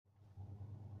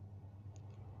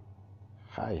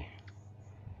Hi,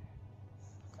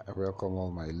 I welcome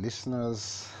all my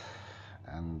listeners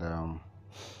and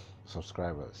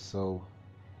subscribers. So,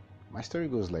 my story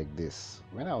goes like this.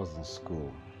 When I was in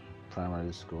school,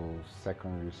 primary school,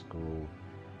 secondary school,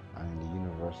 and in the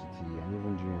university, and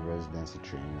even during residency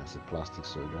training as a plastic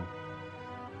surgeon,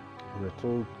 we were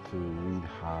told to read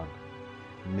hard,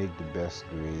 make the best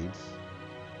grades,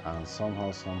 and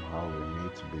somehow, we're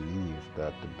made to believe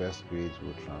that the best grades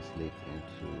will translate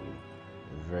into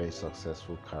a very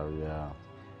successful career,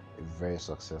 a very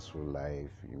successful life.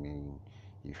 You mean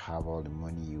you have all the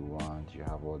money you want, you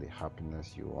have all the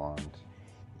happiness you want,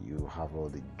 you have all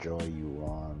the joy you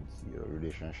want, your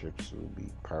relationships will be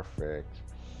perfect.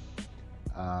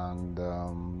 And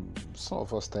some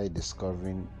of us started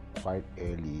discovering quite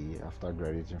early after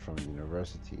graduating from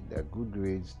university that good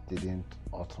grades didn't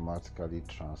automatically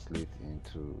translate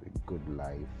into a good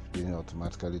life, didn't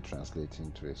automatically translate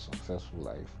into a successful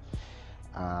life,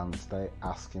 and started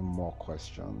asking more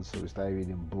questions. So we started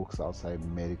reading books outside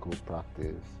medical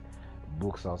practice,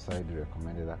 books outside the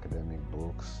recommended academic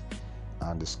books,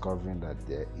 and discovering that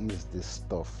there is this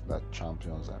stuff that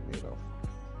champions are made of.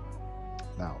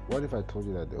 Now, what if I told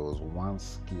you that there was one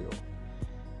skill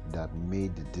that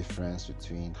made the difference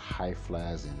between high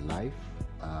flyers in life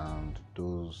and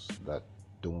those that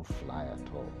don't fly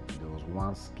at all? There was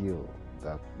one skill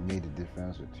that made the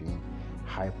difference between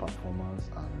high performers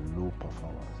and low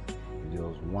performers. There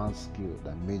was one skill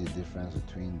that made the difference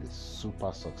between the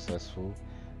super successful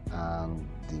and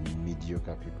the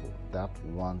mediocre people. That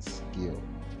one skill,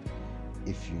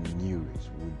 if you knew it,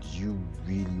 would you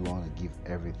really want to give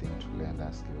everything to learn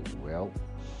that skill? Well,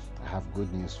 I have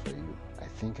good news for you. I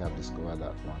think I've discovered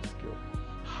that one skill.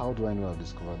 How do I know I've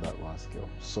discovered that one skill?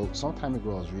 So some time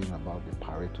ago I was reading about the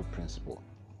Pareto principle.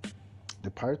 The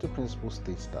Pareto principle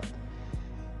states that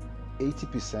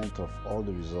 80% of all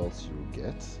the results you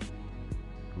get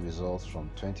results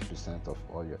from 20% of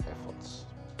all your efforts.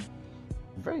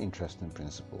 Very interesting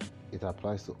principle. It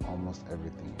applies to almost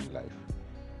everything in life.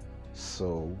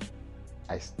 So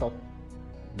I stuck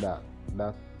that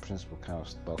principle kind of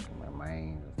stuck in my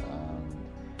mind, and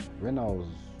when I was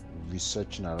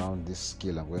researching around this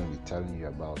skill I'm going to be telling you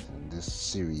about in this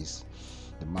series,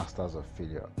 The Masters of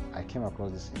Failure, I came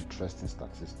across this interesting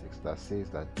statistics that says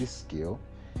that this skill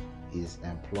is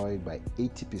employed by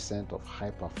 80% of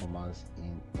high performers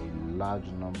in a large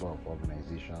number of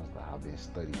organizations that have been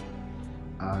studied,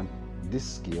 and this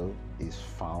skill is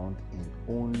found in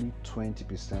only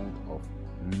 20% of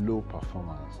low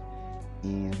performers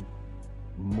in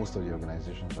most of the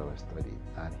organizations that were studied.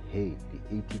 And hey,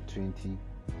 the 80-20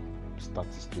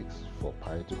 statistics for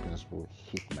Pareto principle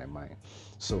hit my mind.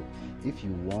 So if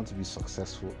you want to be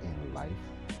successful in life,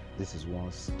 this is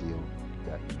one skill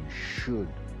that you should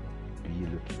be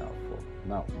looking out for.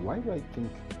 Now, why do I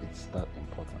think it's that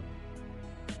important?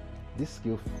 This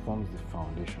skill forms the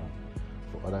foundation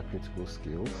for other critical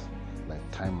skills like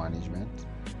time management,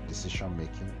 decision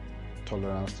making,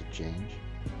 tolerance to change,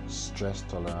 stress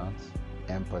tolerance,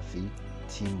 empathy,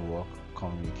 teamwork,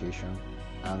 communication,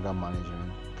 anger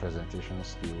management, presentation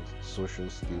skills, social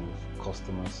skills,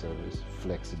 customer service,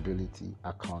 flexibility,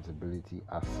 accountability,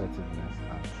 assertiveness,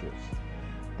 and trust.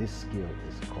 This skill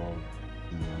is called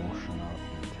emotional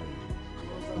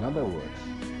intelligence. In other words,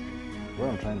 what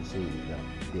I'm trying to say is that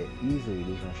there is a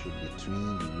relationship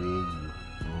between the way you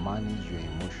manage your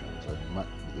emotions, or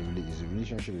there is a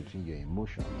relationship between your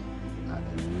emotions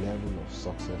and the level of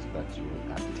success that you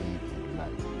will attain in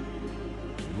life.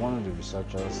 One of the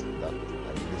researchers that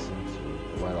I listened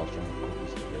to while I was trying to put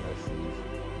this together says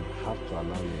you have to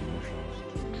allow your emotions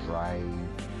to drive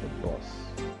the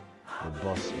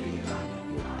bus being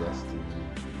your destiny,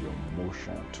 your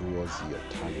motion towards your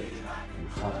target. You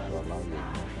have to allow your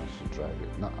emotions to drive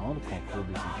it. Now, I want to conclude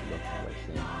this introduction by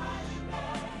saying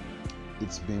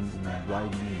it's been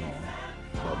widely known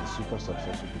that the super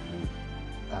successful people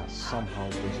are somehow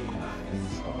just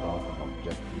convinced about an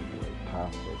objective or a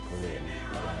path or a project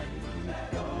and they do it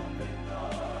everything.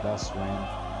 That's when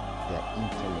their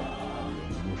intellect and their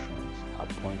emotions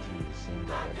are pointing in the same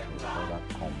direction. We call that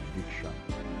conviction.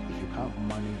 If you can't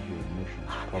manage your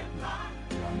emotions properly,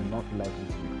 you are not likely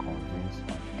to be convinced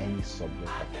on any subject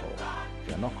at all. If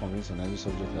you are not convinced on any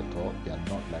subject at all, you are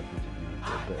not likely to give it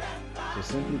your best. So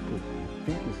simply put, you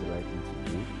think it's the right thing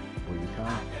to do, but you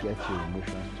can't get your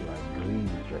emotions to agree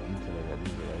with your intellect that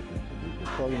this is the right thing to do,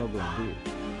 you're probably not going to do it.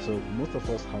 So most of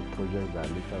us have projects that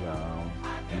are littered around.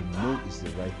 You know it's the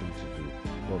right thing to do,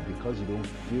 but because you don't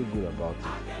feel good about it,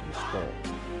 you stall.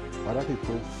 Other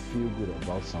people feel good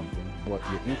about something, but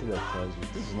your intellect tells you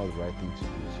this is not the right thing to do,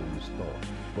 so you stop.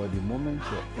 But the moment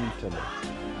your intellect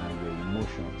and your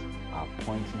emotions are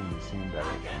pointing in the same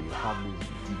direction, you have this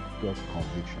deep gut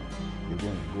conviction, you're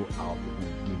going to go out, you're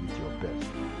going to give it your best.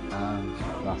 And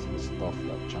that's the stuff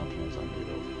that champions are made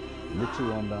of.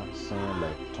 Little wonder someone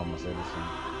like Thomas Edison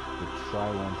could try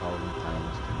 1,000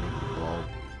 times to make the bulb.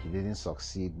 He didn't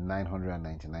succeed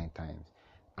 999 times.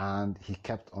 And he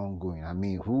kept on going. I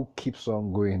mean, who keeps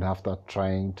on going after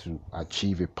trying to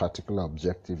achieve a particular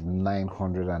objective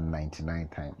 999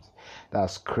 times?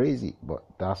 That's crazy, but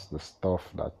that's the stuff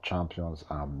that champions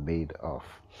are made of.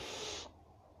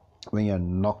 When you're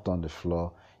knocked on the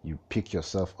floor, you pick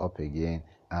yourself up again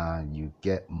and you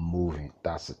get moving.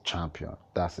 That's a champion.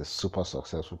 That's a super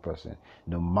successful person.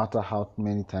 No matter how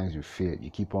many times you fail,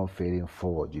 you keep on failing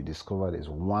forward. You discover there's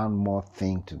one more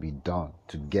thing to be done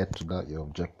to get to that your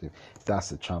objective.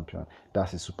 That's a champion.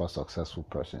 That's a super successful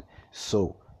person.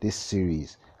 So this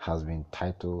series has been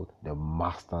titled The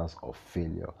Masters of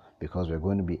Failure because we're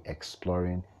going to be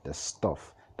exploring the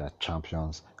stuff that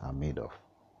champions are made of.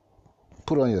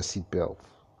 Put on your seatbelt,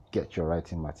 get your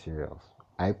writing materials.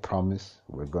 I promise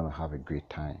we're going to have a great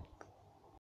time.